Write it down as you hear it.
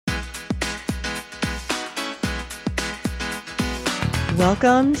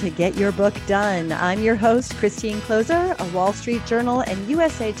Welcome to Get Your Book Done. I'm your host, Christine Closer, a Wall Street Journal and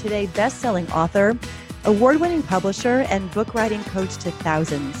USA Today best-selling author, award-winning publisher, and book writing coach to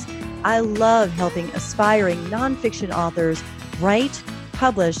thousands. I love helping aspiring nonfiction authors write,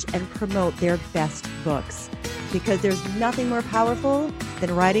 publish, and promote their best books. Because there's nothing more powerful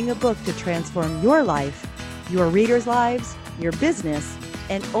than writing a book to transform your life, your readers' lives, your business,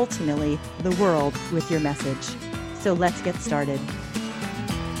 and ultimately the world with your message. So let's get started.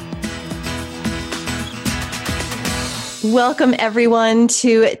 Welcome, everyone,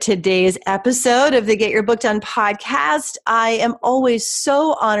 to today's episode of the Get Your Book Done podcast. I am always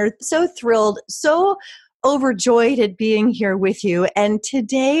so honored, so thrilled, so overjoyed at being here with you. And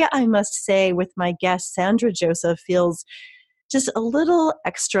today, I must say, with my guest, Sandra Joseph, feels just a little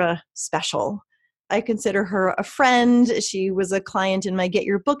extra special. I consider her a friend. She was a client in my Get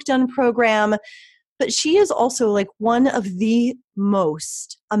Your Book Done program. But she is also like one of the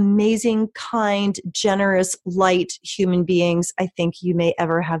most amazing, kind, generous, light human beings I think you may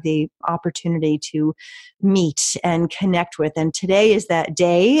ever have the opportunity to meet and connect with. And today is that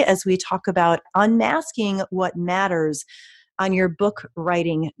day as we talk about unmasking what matters on your book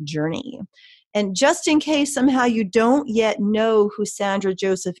writing journey. And just in case somehow you don't yet know who Sandra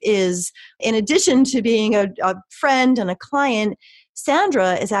Joseph is, in addition to being a friend and a client,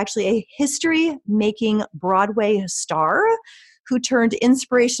 Sandra is actually a history-making Broadway star who turned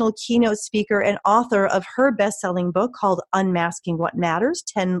inspirational keynote speaker and author of her best-selling book called Unmasking What Matters,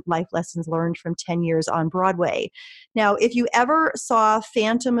 10 Life Lessons Learned from 10 Years on Broadway. Now, if you ever saw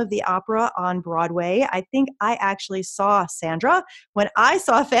Phantom of the Opera on Broadway, I think I actually saw Sandra when I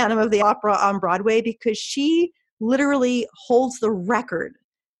saw Phantom of the Opera on Broadway because she literally holds the record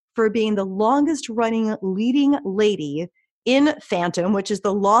for being the longest-running leading lady in Phantom, which is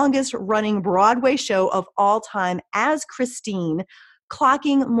the longest running Broadway show of all time, as Christine,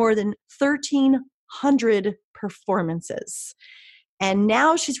 clocking more than 1,300 performances. And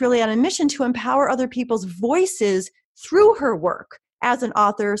now she's really on a mission to empower other people's voices through her work as an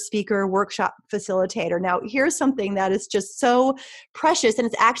author, speaker, workshop facilitator. Now, here's something that is just so precious, and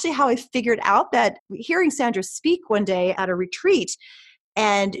it's actually how I figured out that hearing Sandra speak one day at a retreat,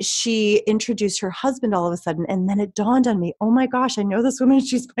 and she introduced her husband all of a sudden. And then it dawned on me, oh my gosh, I know this woman,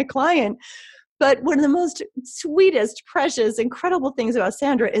 she's my client. But one of the most sweetest, precious, incredible things about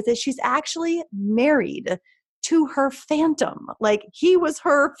Sandra is that she's actually married to her Phantom. Like he was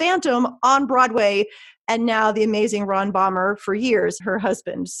her Phantom on Broadway. And now the amazing Ron Baumer for years, her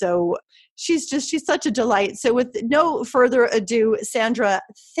husband. So she's such a delight. So with no further ado, Sandra,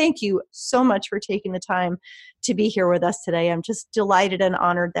 thank you so much for taking the time to be here with us today. I'm just delighted and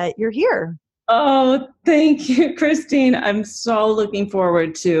honored that you're here. Oh, thank you, Christine. I'm so looking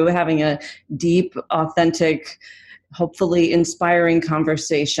forward to having a deep, authentic, hopefully inspiring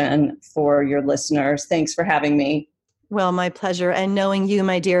conversation for your listeners. Thanks for having me. Well, my pleasure. And knowing you,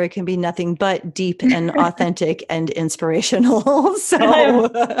 my dear, it can be nothing but deep and authentic and inspirational. So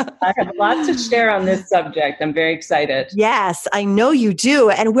I have a lot to share on this subject. I'm very excited. Yes, I know you do.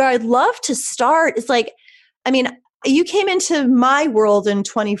 And where I'd love to start is you came into my world in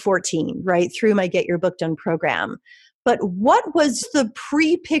 2014, right, through my Get Your Book Done program. But what was the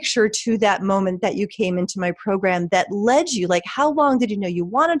pre-picture to that moment that you came into my program that led you? Like, how long did you know you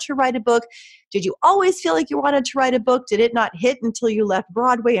wanted to write a book? Did you always feel like you wanted to write a book? Did it not hit until you left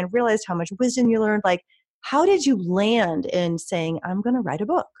Broadway and realized how much wisdom you learned? Like, how did you land in saying, I'm going to write a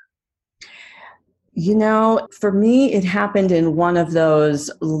book? You know, for me, it happened in one of those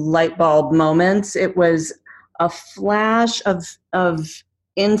light bulb moments. It was a flash of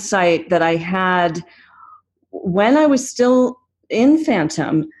insight that I had when I was still in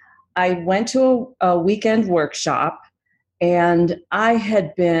Phantom. I went to a weekend workshop, and I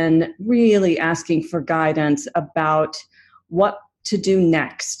had been really asking for guidance about what to do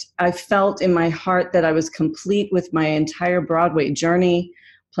next. I felt in my heart that I was complete with my entire Broadway journey.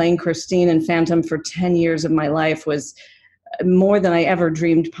 Playing Christine in Phantom for 10 years of my life was more than I ever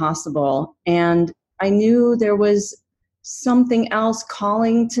dreamed possible. And I knew there was something else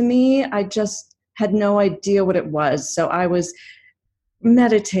calling to me. I just had no idea what it was. So I was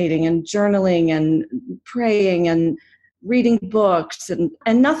meditating and journaling and praying and reading books, and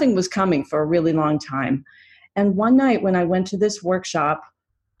nothing was coming for a really long time. And one night when I went to this workshop,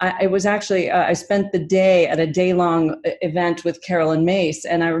 I spent the day at a day-long event with Carolyn Mace,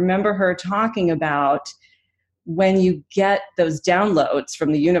 and I remember her talking about when you get those downloads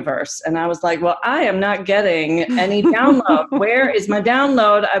from the universe. And I was like, well, I am not getting any download. Where is my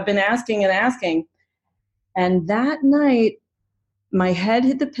download? I've been asking and asking. And that night, my head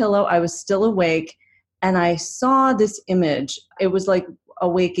hit the pillow. I was still awake. And I saw this image. It was like a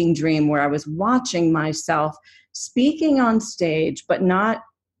waking dream where I was watching myself speaking on stage, but not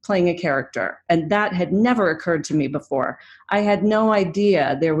playing a character. And that had never occurred to me before. I had no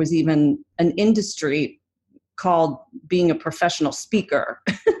idea there was even an industry called being a professional speaker.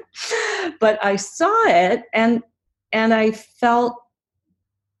 But I saw it, and I felt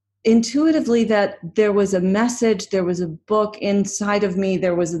intuitively that there was a message, there was a book inside of me,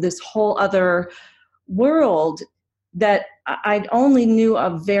 there was this whole other world that I only knew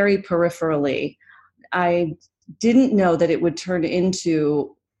of very peripherally. I didn't know that it would turn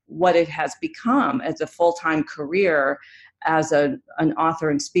into what it has become as a full-time career as an author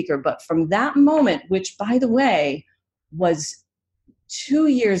and speaker. But from that moment, which, by the way, was 2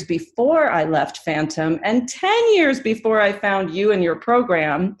 years before I left Phantom and 10 years before I found you and your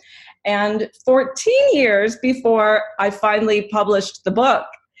program, and 14 years before I finally published the book.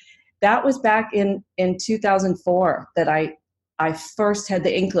 That was back in 2004 that I first had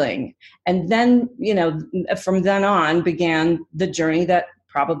the inkling. And then, from then on began the journey that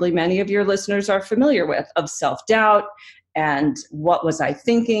probably many of your listeners are familiar with, of self-doubt and what was I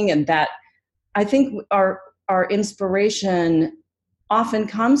thinking. And that, I think, our inspiration often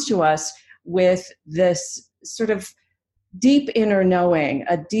comes to us with this sort of deep inner knowing,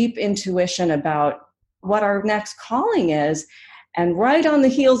 a deep intuition about what our next calling is. And right on the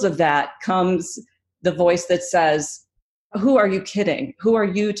heels of that comes the voice that says, who are you kidding? Who are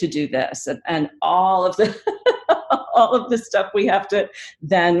you to do this? And all of the all of the stuff we have to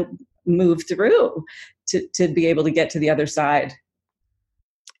then move through to be able to get to the other side.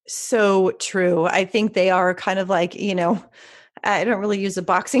 So true. I think they are kind of like, I don't really use a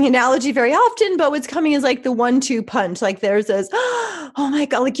boxing analogy very often, but what's coming is like the 1-2 punch. Like there's this, oh my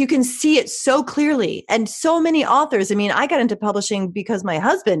God, like you can see it so clearly. And so many authors, I mean, I got into publishing because my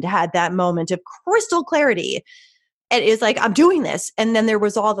husband had that moment of crystal clarity. And it's like, I'm doing this. And then there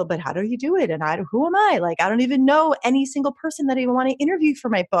was all the, but how do you do it? And who am I? Like, I don't even know any single person that I even want to interview for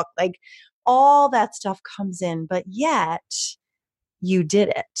my book. Like all that stuff comes in, but yet you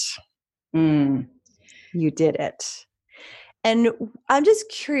did it. You did it. And I'm just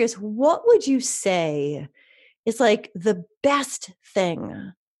curious, what would you say is like the best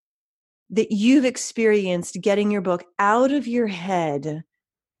thing that you've experienced getting your book out of your head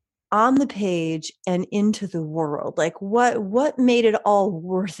on the page and into the world? Like what made it all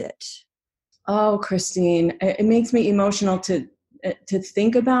worth it? Oh, Christine, it makes me emotional to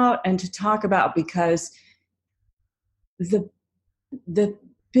think about and to talk about, because the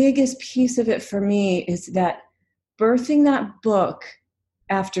biggest piece of it for me is that birthing that book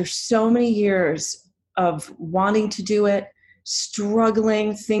after so many years of wanting to do it,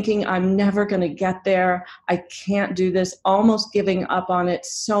 struggling, thinking I'm never going to get there, I can't do this, almost giving up on it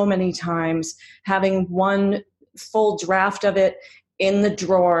so many times, having one full draft of it in the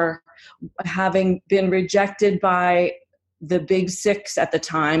drawer, having been rejected by the big six at the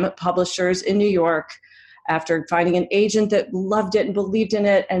time, publishers in New York, after finding an agent that loved it and believed in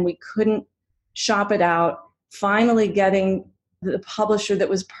it, and we couldn't shop it out, finally getting the publisher that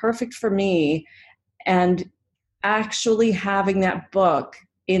was perfect for me, and actually having that book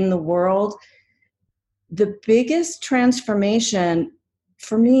in the world. The biggest transformation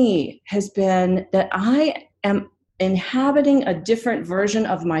for me has been that I am inhabiting a different version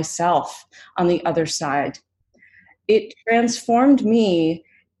of myself on the other side. It transformed me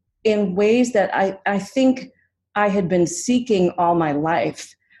in ways that I think I had been seeking all my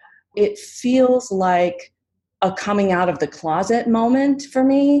life. It feels like a coming out of the closet moment for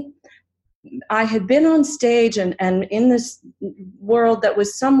me. I had been on stage and in this world that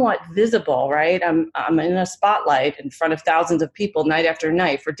was somewhat visible, right? I'm in a spotlight in front of thousands of people night after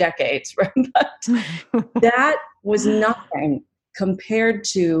night for decades, right? But that was nothing compared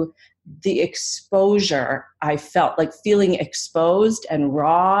to the exposure I felt, like feeling exposed and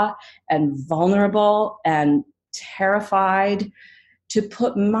raw and vulnerable and terrified to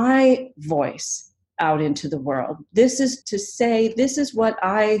put my voice out into the world. This is to say, this is what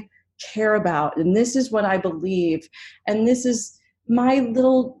I care about, and this is what I believe, and this is my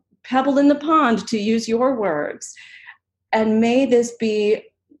little pebble in the pond, to use your words. And may this be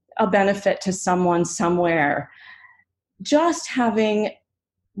a benefit to someone somewhere. Just having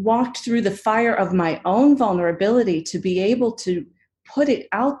walked through the fire of my own vulnerability to be able to put it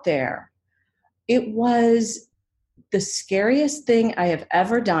out there, it was the scariest thing I have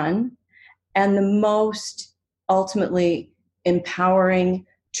ever done, and the most ultimately empowering,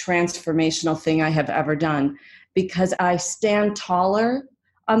 transformational thing I have ever done, because I stand taller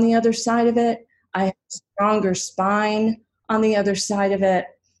on the other side of it. I have a stronger spine on the other side of it.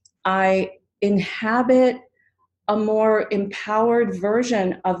 I inhabit a more empowered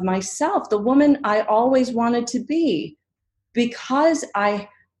version of myself, the woman I always wanted to be, because I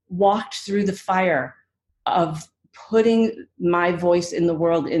walked through the fire of putting my voice in the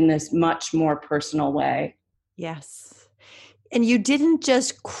world in this much more personal way. Yes. And you didn't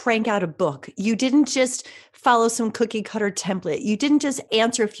just crank out a book. You didn't just follow some cookie cutter template. You didn't just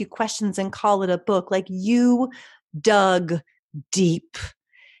answer a few questions and call it a book. Like, you dug deep.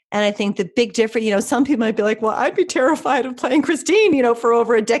 And I think the big difference, some people might be like, well, I'd be terrified of playing Christine, for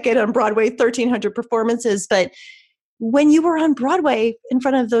over a decade on Broadway, 1,300 performances. But when you were on Broadway in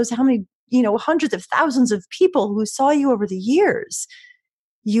front of those, how many, hundreds of thousands of people who saw you over the years,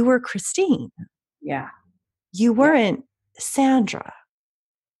 you were Christine. Yeah. You weren't Sandra.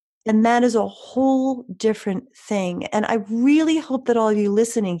 And that is a whole different thing. And I really hope that all of you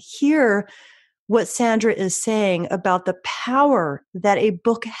listening hear what Sandra is saying about the power that a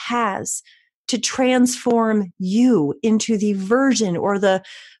book has to transform you into the version or the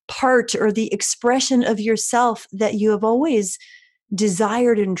part or the expression of yourself that you have always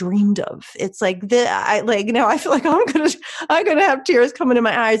desired and dreamed of. It's like I feel like I'm gonna have tears coming to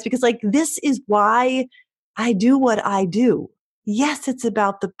my eyes, because this is why I do what I do. Yes, it's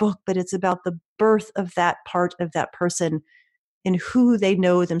about the book, but it's about the birth of that part of that person and who they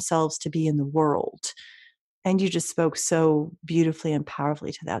know themselves to be in the world. And you just spoke so beautifully and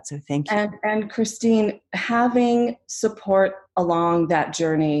powerfully to that. So thank you. And Christine, having support along that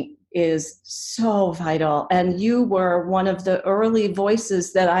journey is so vital. And you were one of the early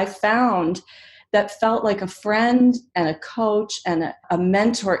voices that I found that felt like a friend and a coach and a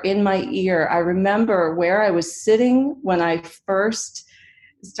mentor in my ear. I remember where I was sitting when I first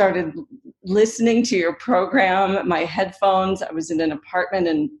started listening to your program, my headphones. I was in an apartment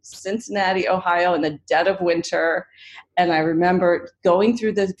in Cincinnati, Ohio in the dead of winter. And I remember going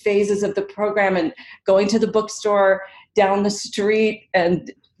through the phases of the program and going to the bookstore down the street and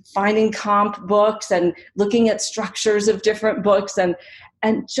finding comp books and looking at structures of different books and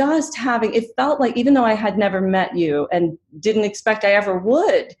just having, it felt like, even though I had never met you and didn't expect I ever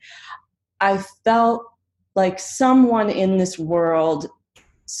would, I felt like someone in this world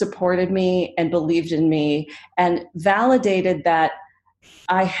supported me and believed in me and validated that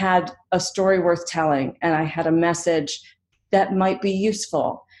I had a story worth telling and I had a message that might be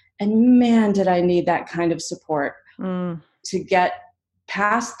useful. And man, did I need that kind of support to get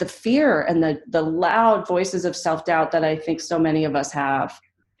past the fear and the loud voices of self-doubt that I think so many of us have.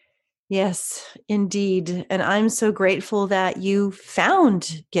 Yes, indeed. And I'm so grateful that you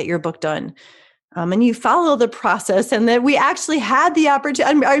found Get Your Book Done. And you follow the process, and that we actually had the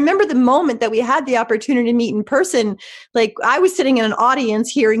opportunity. I remember the moment that we had the opportunity to meet in person. Like, I was sitting in an audience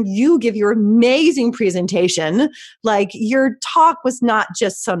hearing you give your amazing presentation. Like, your talk was not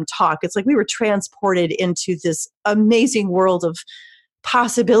just some talk. It's like we were transported into this amazing world of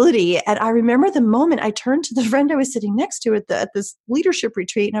possibility. And I remember the moment I turned to the friend I was sitting next to at this leadership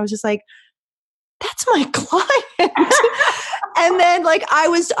retreat, and I was just like, that's my client. And then I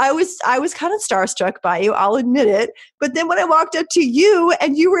was kind of starstruck by you, I'll admit it. But then when I walked up to you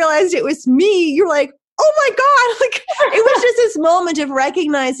and you realized it was me, you're like, oh my God. It was just this moment of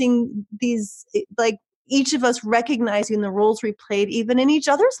recognizing these, each of us recognizing the roles we played even in each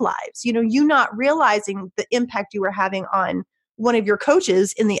other's lives. You not realizing the impact you were having on one of your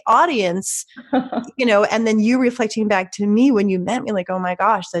coaches in the audience, and then you reflecting back to me when you met me, like, oh my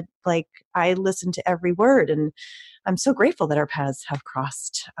gosh, that I listened to every word. And I'm so grateful that our paths have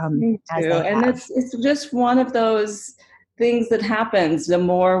crossed. Me too. And it's just one of those things that happens the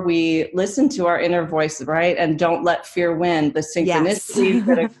more we listen to our inner voice, right? And don't let fear win. The synchronicities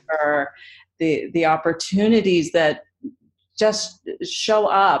that occur, the opportunities that just show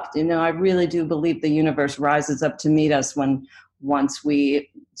up. I really do believe the universe rises up to meet us once we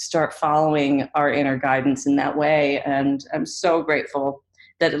start following our inner guidance in that way. And I'm so grateful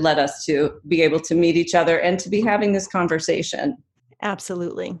that it led us to be able to meet each other and to be having this conversation.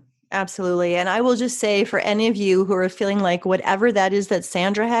 Absolutely. Absolutely. And I will just say, for any of you who are feeling like whatever that is that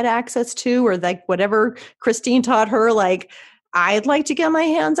Sandra had access to, or whatever Christine taught her, I'd like to get my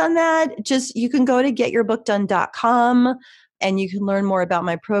hands on that. Just, you can go to getyourbookdone.com and you can learn more about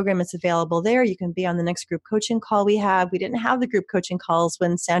my program. It's available there. You can be on the next group coaching call we have. We didn't have the group coaching calls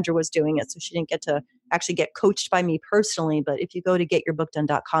when Sandra was doing it, so she didn't get to actually get coached by me personally. But if you go to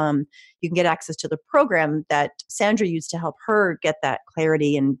getyourbookdone.com, you can get access to the program that Sandra used to help her get that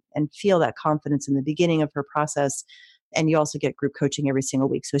clarity and feel that confidence in the beginning of her process. And you also get group coaching every single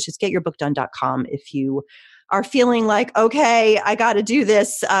week. So it's just getyourbookdone.com if you are feeling like, okay, I got to do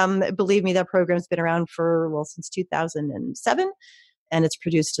this. Believe me, that program's been around since 2007. and it's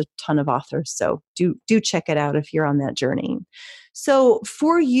produced a ton of authors. So do check it out if you're on that journey. So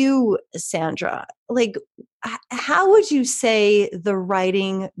for you, Sandra, like, how would you say the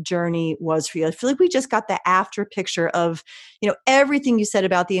writing journey was for you? I feel like we just got the after picture of, everything you said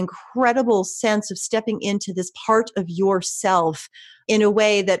about the incredible sense of stepping into this part of yourself in a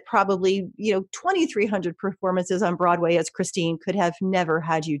way that probably, 2,300 performances on Broadway as Christine could have never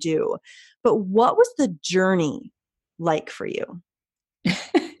had you do. But what was the journey like for you?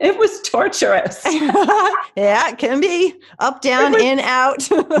 It was torturous. Yeah, it can be up, down, in, out.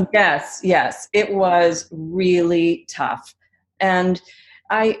 Yes. It was really tough. And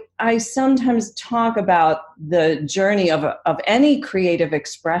I sometimes talk about the journey of any creative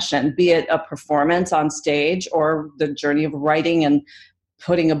expression, be it a performance on stage or the journey of writing and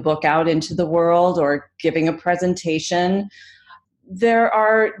putting a book out into the world or giving a presentation. There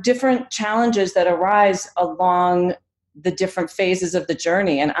are different challenges that arise along the different phases of the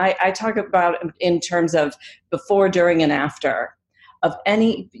journey. And I talk about in terms of before, during, and after of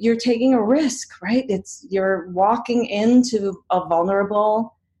you're taking a risk, right? You're walking into a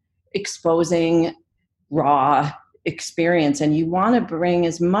vulnerable, exposing, raw experience, and you want to bring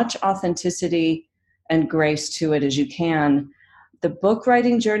as much authenticity and grace to it as you can. The book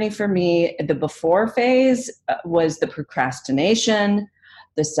writing journey for me, the before phase was the procrastination,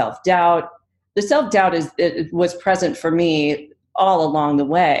 the self-doubt. The self-doubt it was present for me all along the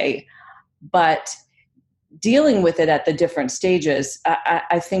way, but dealing with it at the different stages,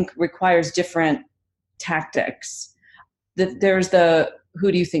 I think requires different tactics. There's the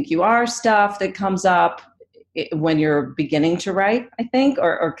who do you think you are stuff that comes up when you're beginning to write, I think,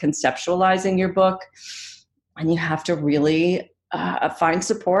 or conceptualizing your book. And you have to really find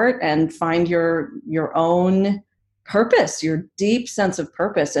support and find your own purpose, your deep sense of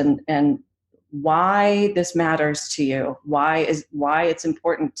purpose, and why this matters to you, why it's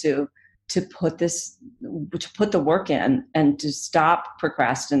important to put the work in and to stop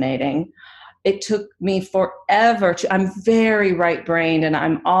procrastinating. It took me forever I'm very right-brained and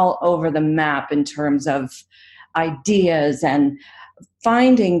I'm all over the map in terms of ideas, and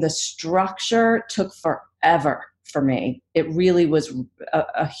finding the structure took forever for me. It really was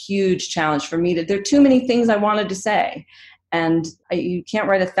a huge challenge for me. There are too many things I wanted to say. And you can't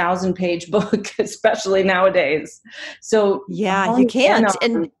write a 1,000-page book, especially nowadays. So yeah, you can't.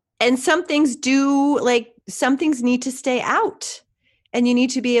 And some things some things need to stay out. And you need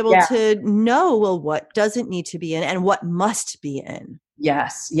to be able to know, well, what doesn't need to be in and what must be in.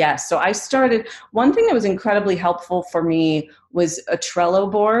 Yes. So one thing that was incredibly helpful for me was a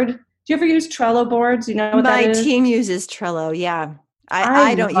Trello board. Do you ever use Trello boards? You know what that is? My team uses Trello, yeah.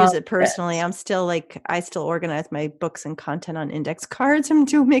 I don't use it personally. I'm still I still organize my books and content on index cards and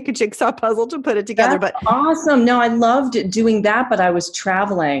do make a jigsaw puzzle to put it together. That's awesome. No, I loved doing that, but I was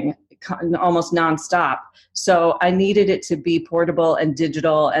traveling almost nonstop. So I needed it to be portable and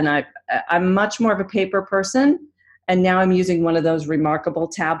digital. And I'm much more of a paper person. And now I'm using one of those remarkable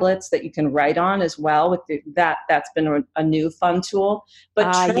tablets that you can write on as well. That's been a new fun tool.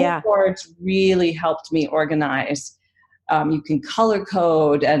 But Trello boards really helped me organize. You can color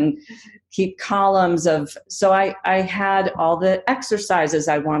code and keep columns so I had all the exercises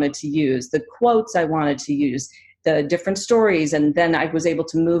I wanted to use, the quotes I wanted to use, the different stories, and then I was able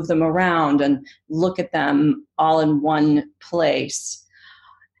to move them around and look at them all in one place.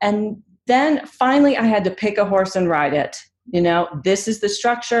 And then finally I had to pick a horse and ride it. This is the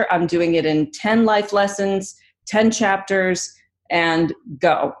structure. I'm doing it in 10 life lessons, 10 chapters, and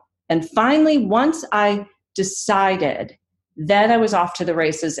go. And finally, once I decided, then I was off to the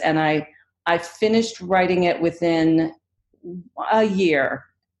races, and I finished writing it within a year.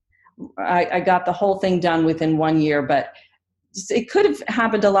 I got the whole thing done within 1 year, but it could have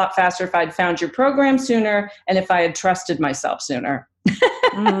happened a lot faster if I'd found your program sooner and if I had trusted myself sooner.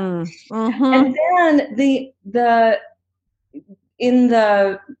 Mm-hmm. And then in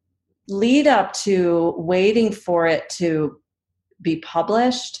the lead up to waiting for it to be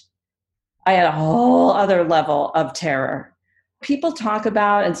published, I had a whole other level of terror. People talk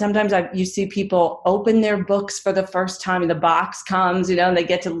about, and sometimes you see people open their books for the first time and the box comes, and they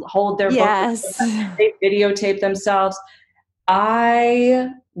get to hold their book. They videotape themselves. I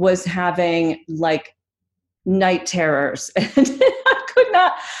was having night terrors and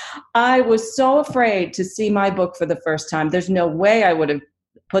I was so afraid to see my book for the first time. There's no way I would have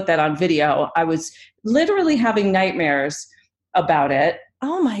put that on video. I was literally having nightmares about it.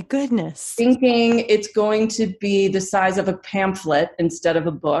 Oh my goodness. Thinking it's going to be the size of a pamphlet instead of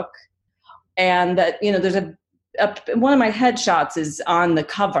a book. And that, there's one of my headshots is on the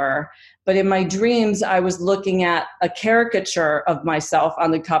cover, But in my dreams, I was looking at a caricature of myself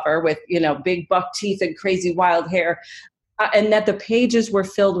on the cover with, big buck teeth and crazy wild hair, and that the pages were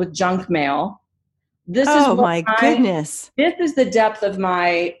filled with junk mail. This is Oh my goodness. this is the depth of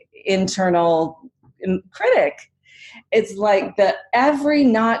my internal critic. It's like every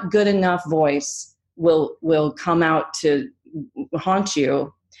not good enough voice will come out to haunt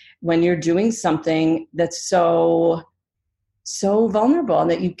you when you're doing something that's so vulnerable and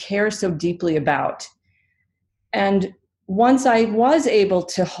that you care so deeply about. And once I was able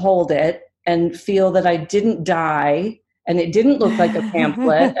to hold it and feel that I didn't die, and it didn't look like a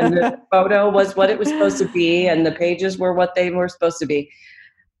pamphlet, and the photo was what it was supposed to be, and the pages were what they were supposed to be,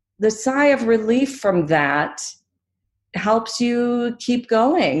 the sigh of relief from that helps you keep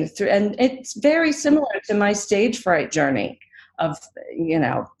going through. And it's very similar to my stage fright journey of,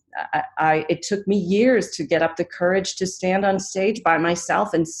 it took me years to get up the courage to stand on stage by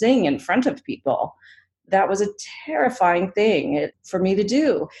myself and sing in front of people. That was a terrifying thing for me to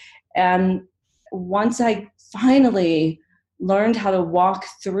do. And once I finally learned how to walk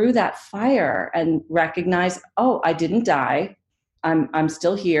through that fire and recognize, oh, I didn't die. I'm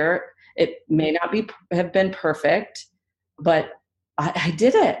still here. It may not have been perfect, but I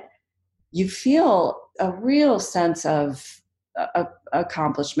did it. You feel a real sense of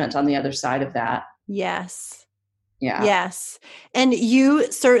accomplishment on the other side of that. Yes. Yeah. Yes. And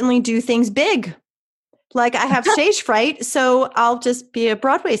you certainly do things big. Like I have stage fright, so I'll just be a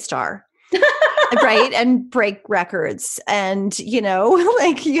Broadway star. Right. And break records. And,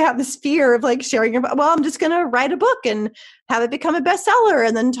 like you have this fear of like sharing I'm just going to write a book and have it become a bestseller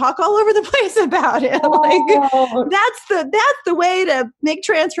and then talk all over the place about it. Oh. Like that's the way to make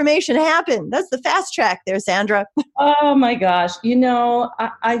transformation happen. That's the fast track there, Sandra. Oh my gosh.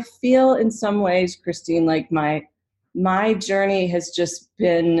 I feel in some ways, Christine, like my journey has just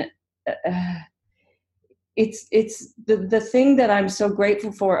been, it's the thing that I'm so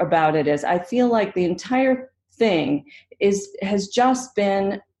grateful for about it is I feel like the entire thing has just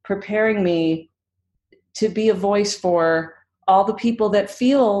been preparing me to be a voice for all the people that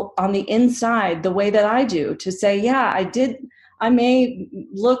feel on the inside the way that I do, to say, yeah, I may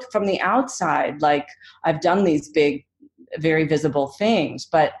look from the outside like I've done these big, very visible things,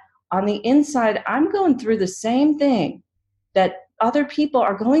 but on the inside, I'm going through the same thing that other people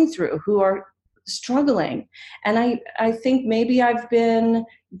are going through who are struggling. And I think maybe I've been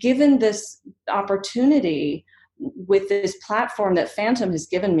given this opportunity with this platform that Phantom has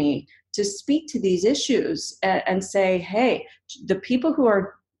given me to speak to these issues and say, hey, the people who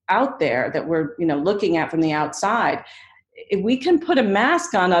are out there that we're looking at from the outside, if we can put a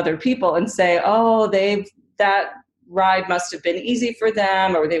mask on other people and say, oh, that ride must have been easy for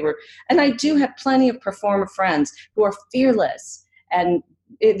them, or they were. And I do have plenty of performer friends who are fearless, and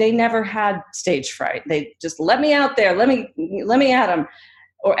they never had stage fright. They just let me out there, let me at them.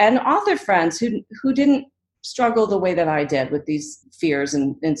 And author friends who didn't struggle the way that I did with these fears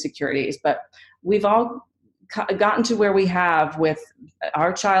and insecurities. But we've all gotten to where we have with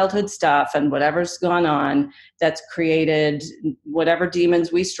our childhood stuff and whatever's gone on that's created whatever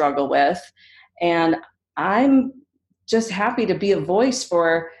demons we struggle with. And I'm just happy to be a voice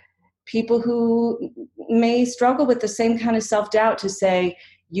for people who may struggle with the same kind of self-doubt, to say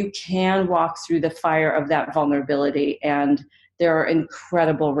you can walk through the fire of that vulnerability, and there are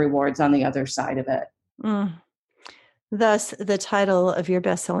incredible rewards on the other side of it. Thus, the title of your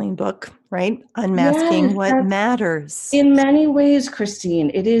best-selling book, right? Unmasking What Matters. In many ways,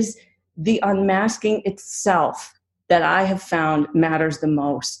 Christine, it is the unmasking itself that I have found matters the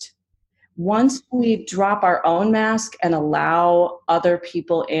most. Once we drop our own mask and allow other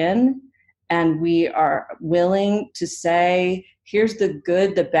people in, and we are willing to say, here's the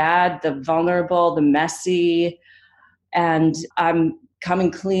good, the bad, the vulnerable, the messy, and I'm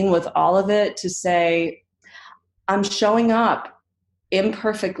coming clean with all of it, to say, I'm showing up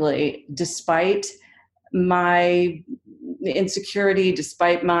imperfectly despite my insecurity,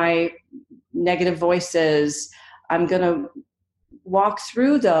 despite my negative voices. I'm going to walk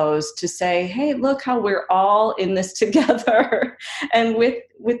through those to say, hey, look how we're all in this together. And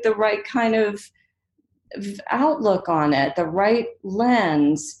with the right kind of outlook on it, the right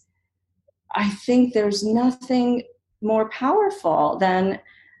lens, I think there's nothing more powerful than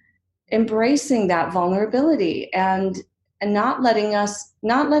embracing that vulnerability and not letting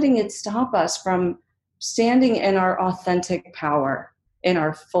it stop us from standing in our authentic power, in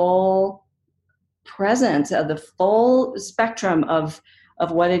our full presence of the full spectrum of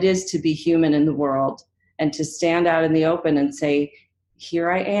what it is to be human in the world, and to stand out in the open and say,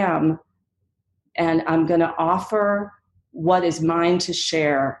 here I am, and I'm going to offer what is mine to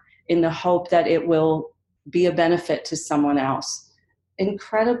share in the hope that it will be a benefit to someone else.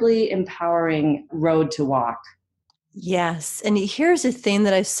 Incredibly empowering road to walk. Yes. And here's the thing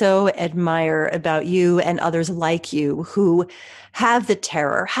that I so admire about you and others like you who have the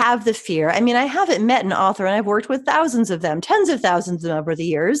terror, have the fear. I mean, I haven't met an author, and I've worked with thousands of them, tens of thousands of them over the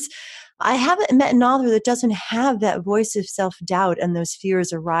years. I haven't met an author that doesn't have that voice of self-doubt and those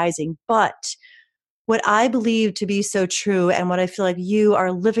fears arising. But what I believe to be so true, and what I feel like you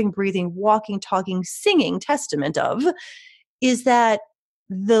are living, breathing, walking, talking, singing testament of, is that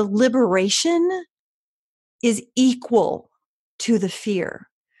the liberation is equal to the fear.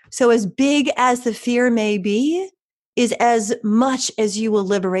 So as big as the fear may be, is as much as you will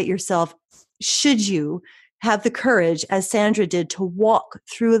liberate yourself, should you have the courage, as Sandra did, to walk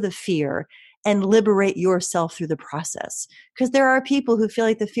through the fear and liberate yourself through the process. Because there are people who feel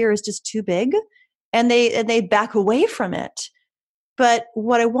like the fear is just too big and they back away from it. But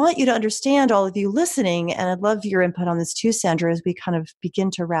what I want you to understand, all of you listening, and I'd love your input on this too, Sandra, as we kind of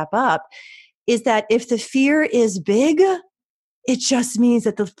begin to wrap up, is that if the fear is big, it just means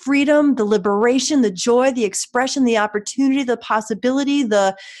that the freedom, the liberation, the joy, the expression, the opportunity, the possibility,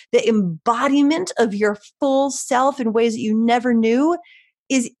 the embodiment of your full self in ways that you never knew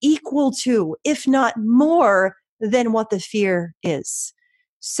is equal to, if not more than what the fear is.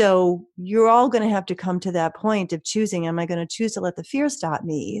 So you're all going to have to come to that point of choosing, am I going to choose to let the fear stop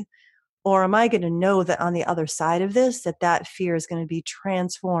me? Or am I going to know that on the other side of this, that fear is going to be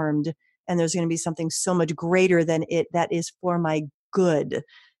transformed and there's going to be something so much greater than it that is for my good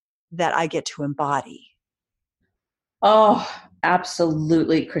that I get to embody? Oh,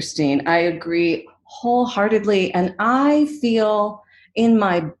 absolutely, Christine. I agree wholeheartedly. And I feel in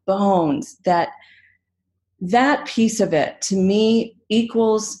my bones that that piece of it to me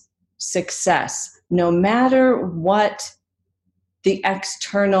equals success, no matter what the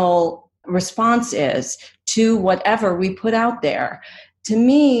external response is to whatever we put out there. To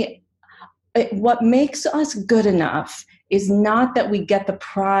me, what makes us good enough is not that we get the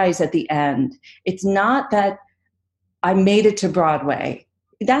prize at the end. It's not that I made it to Broadway.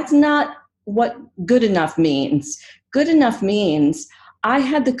 That's not what good enough means. Good enough means I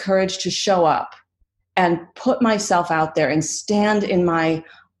had the courage to show up and put myself out there and stand in my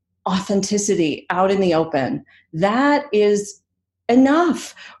authenticity out in the open. That is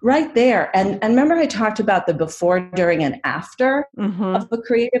enough right there. And remember, I talked about the before, during, and after of a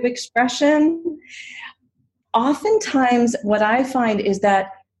creative expression. Oftentimes, what I find is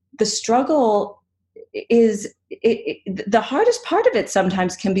that the struggle is the hardest part of it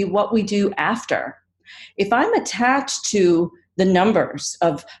sometimes can be what we do after. If I'm attached to the numbers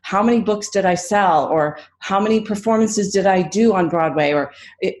of how many books did I sell, or how many performances did I do on Broadway, or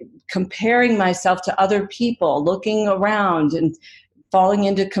comparing myself to other people, looking around and falling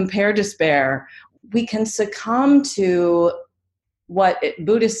into compare despair, we can succumb to what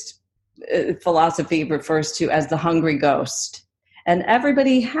Buddhist philosophy refers to as the hungry ghost. And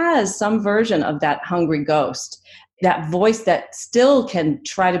everybody has some version of that hungry ghost, that voice that still can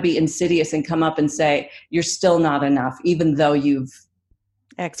try to be insidious and come up and say, you're still not enough, even though you've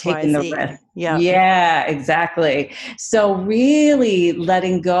taken the risk. Yep. Yeah, exactly. So really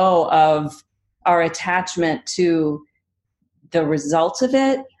letting go of our attachment to the results of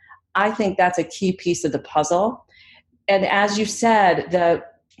it, I think that's a key piece of the puzzle. And as you said,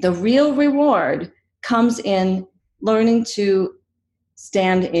 the real reward comes in learning to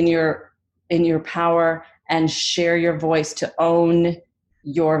stand in your power and share your voice, to own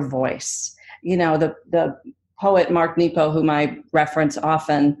your voice. You know, the poet Mark Nepo, whom I reference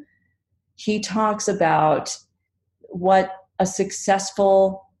often, he talks about what a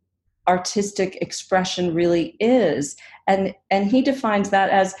successful artistic expression really is. And he defines that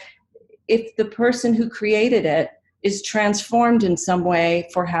as if the person who created it is transformed in some way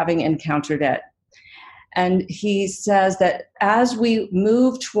for having encountered it. And he says that as we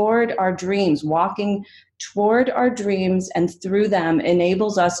move toward our dreams, walking toward our dreams and through them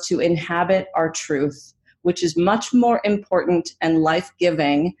enables us to inhabit our truth, which is much more important and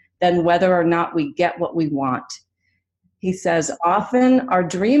life-giving than whether or not we get what we want. He says, often our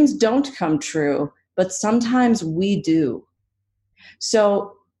dreams don't come true, but sometimes we do.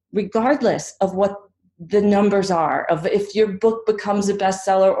 So regardless of what the numbers are, of if your book becomes a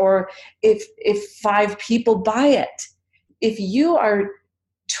bestseller or if 5 people buy it, if you are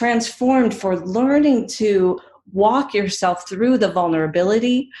transformed for learning to walk yourself through the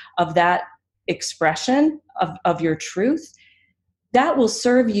vulnerability of that expression of your truth, that will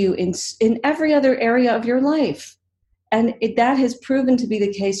serve you in every other area of your life. And that has proven to be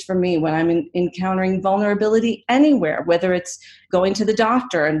the case for me when I'm encountering vulnerability anywhere, whether it's going to the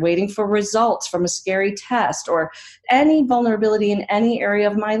doctor and waiting for results from a scary test, or any vulnerability in any area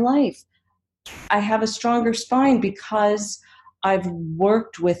of my life. I have a stronger spine because I've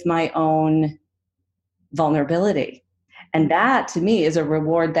worked with my own vulnerability. And that to me is a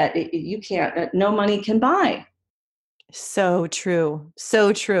reward that no money can buy. So true.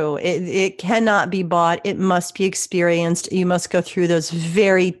 So true. It cannot be bought. It must be experienced. You must go through those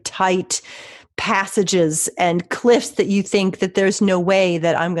very tight passages and cliffs that you think that there's no way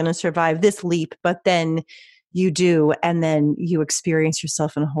that I'm going to survive this leap, but then you do. And then you experience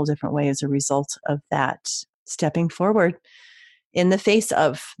yourself in a whole different way as a result of that stepping forward in the face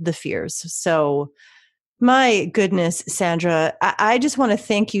of the fears. So my goodness, Sandra, I just want to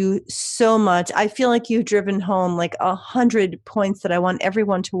thank you so much. I feel like you've driven home like 100 points that I want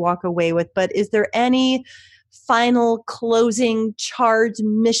everyone to walk away with. But is there any final closing charge,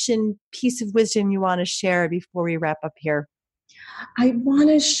 mission, piece of wisdom you want to share before we wrap up here? I want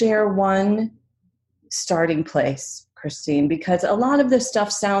to share one starting place, Christine, because a lot of this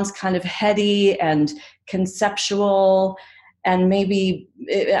stuff sounds kind of heady and conceptual. And maybe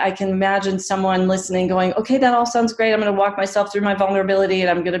I can imagine someone listening going, okay, that all sounds great. I'm going to walk myself through my vulnerability and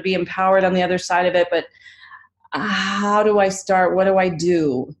I'm going to be empowered on the other side of it. But how do I start? What do I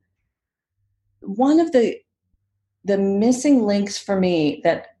do? One of the missing links for me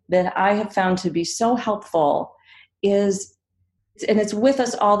that I have found to be so helpful is, and it's with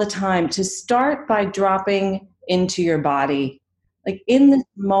us all the time, to start by dropping into your body. Like in this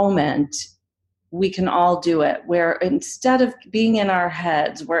moment, we can all do it, where instead of being in our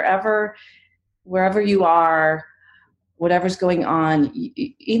heads, wherever you are, whatever's going on,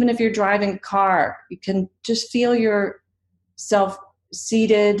 even if you're driving a car, you can just feel yourself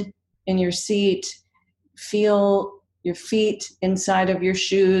seated in your seat, feel your feet inside of your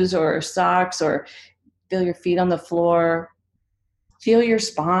shoes or socks, or feel your feet on the floor, feel your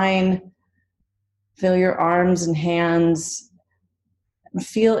spine, feel your arms and hands,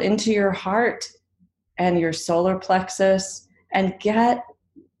 feel into your heart and your solar plexus, and get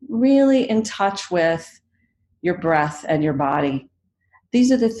really in touch with your breath and your body.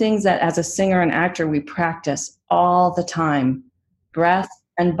 These are the things that as a singer and actor we practice all the time: breath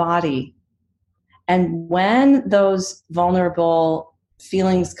and body. And when those vulnerable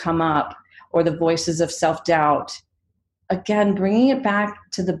feelings come up, or the voices of self-doubt, again, bringing it back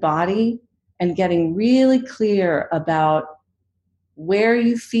to the body and getting really clear about where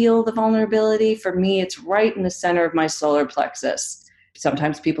you feel the vulnerability. For me, it's right in the center of my solar plexus.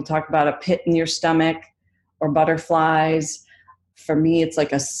 Sometimes people talk about a pit in your stomach or butterflies. For me, it's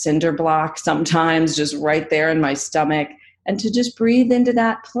like a cinder block sometimes, just right there in my stomach. And to just breathe into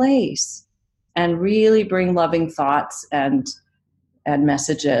that place and really bring loving thoughts and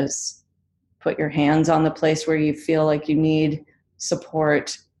messages. Put your hands on the place where you feel like you need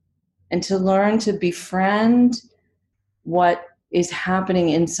support, and to learn to befriend what is happening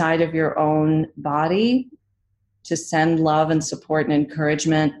inside of your own body, to send love and support and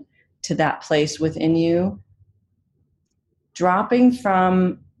encouragement to that place within you. Dropping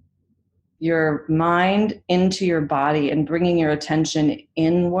from your mind into your body and bringing your attention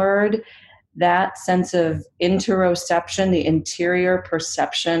inward, that sense of interoception, the interior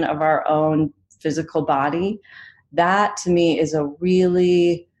perception of our own physical body, that to me is a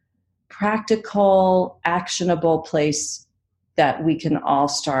really practical, actionable place that we can all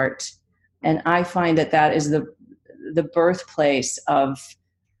start. And I find that that is the birthplace of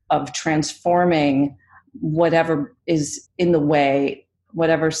transforming whatever is in the way,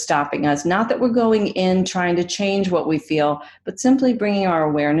 whatever's stopping us. Not that we're going in trying to change what we feel, but simply bringing our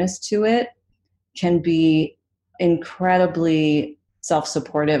awareness to it can be incredibly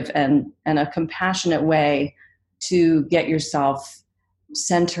self-supportive and a compassionate way to get yourself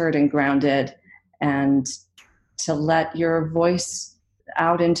centered and grounded, and to let your voice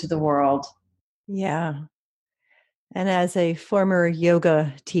out into the world. Yeah. And as a former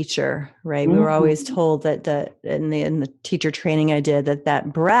yoga teacher, right, we were always told that in the teacher training I did,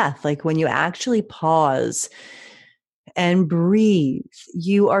 that breath, like when you actually pause and breathe,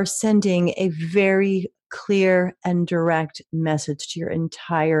 you are sending a very clear and direct message to your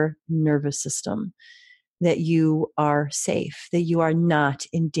entire nervous system that you are safe, that you are not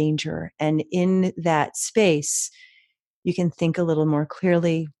in danger. And in that space, you can think a little more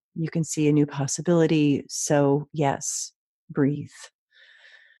clearly. You can see a new possibility. So yes, breathe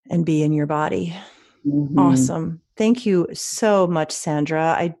and be in your body. Mm-hmm. Awesome. Thank you so much,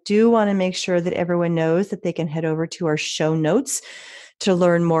 Sandra. I do want to make sure that everyone knows that they can head over to our show notes to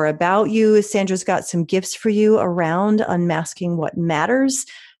learn more about you, Sandra's got some gifts for you around Unmasking What Matters.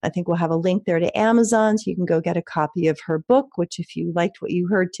 I think we'll have a link there to Amazon, so you can go get a copy of her book, which if you liked what you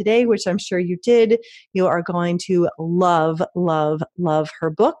heard today, which I'm sure you did, you are going to love, love, love her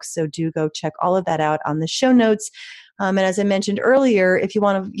book. So do go check all of that out on the show notes. And as I mentioned earlier, if you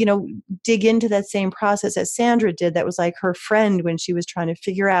want to, dig into that same process as Sandra did, that was like her friend when she was trying to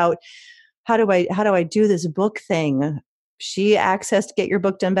figure out, how do I do this book thing? She accessed Get Your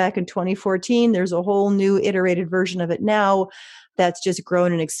Book Done back in 2014. There's a whole new iterated version of it now that's just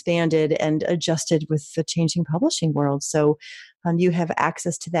grown and expanded and adjusted with the changing publishing world. So you have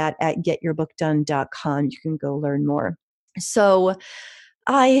access to that at getyourbookdone.com. You can go learn more. So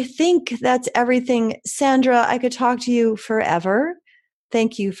I think that's everything. Sandra, I could talk to you forever.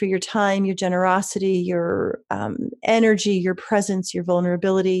 Thank you for your time, your generosity, your energy, your presence, your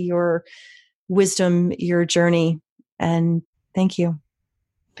vulnerability, your wisdom, your journey. And thank you.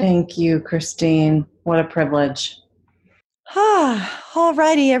 Thank you, Christine. What a privilege. All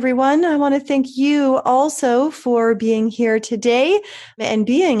righty, everyone. I want to thank you also for being here today and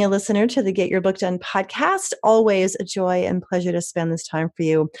being a listener to the Get Your Book Done podcast. Always a joy and pleasure to spend this time for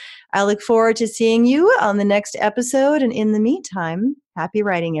you. I look forward to seeing you on the next episode. And in the meantime, happy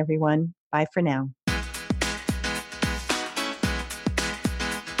writing, everyone. Bye for now.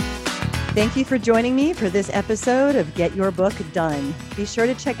 Thank you for joining me for this episode of Get Your Book Done. Be sure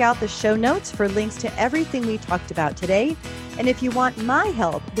to check out the show notes for links to everything we talked about today. And if you want my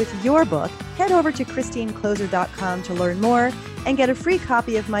help with your book, head over to christinecloser.com to learn more and get a free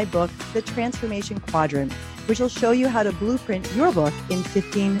copy of my book, The Transformation Quadrant, which will show you how to blueprint your book in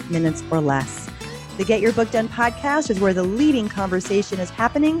 15 minutes or less. The Get Your Book Done podcast is where the leading conversation is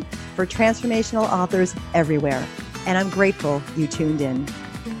happening for transformational authors everywhere. And I'm grateful you tuned in.